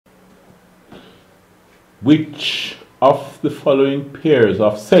Which of the following pairs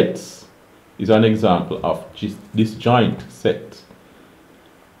of sets is an example of disjoint set?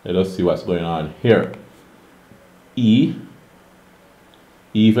 Let us see what's going on here. E,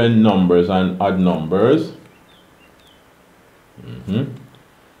 even numbers and odd numbers.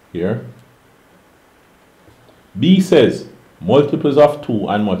 Here. B says multiples of 2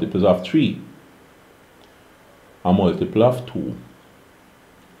 and multiples of 3. A multiple of 2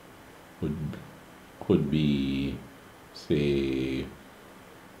 could be, say,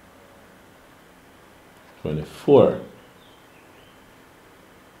 24.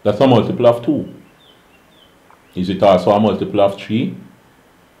 That's a multiple of 2. Is it also a multiple of 3?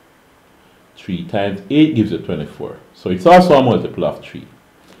 3 times 8 gives you 24. So it's also a multiple of 3.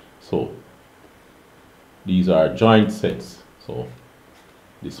 So these are joint sets. So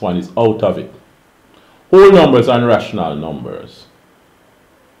this one is out of it. Whole numbers and rational numbers.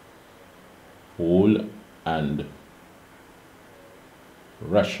 Whole and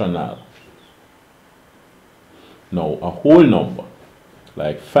rational. Now a whole number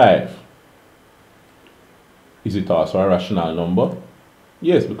like 5. Is it also a rational number?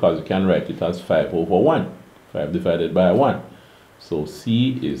 Yes, because you can write it as 5 over 1. 5 divided by 1. So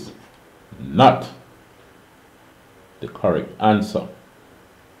C is not the correct answer.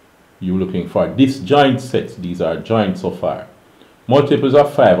 You're looking for disjoint sets. These are joint so far. Multiples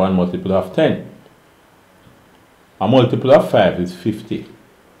of 5 and multiples of 10. A multiple of 5 is 50.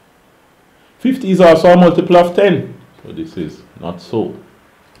 50 is also a multiple of 10. So this is not so.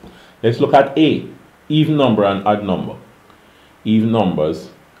 Let's look at A. Even number and odd number. Even numbers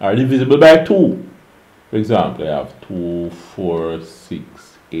are divisible by 2. For example, I have 2, 4,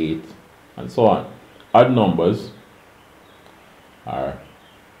 6, 8, and so on. Odd numbers are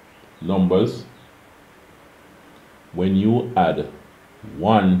numbers when you add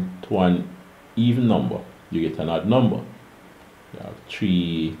 1 to an even number, you get an odd number. You have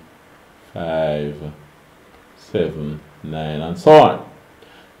 3, 5, 7, 9, and so on.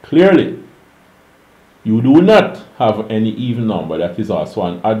 Clearly, you do not have any even number that is also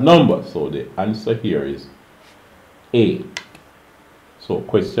an odd number. So the answer here is A. So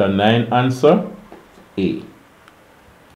question 9 answer A.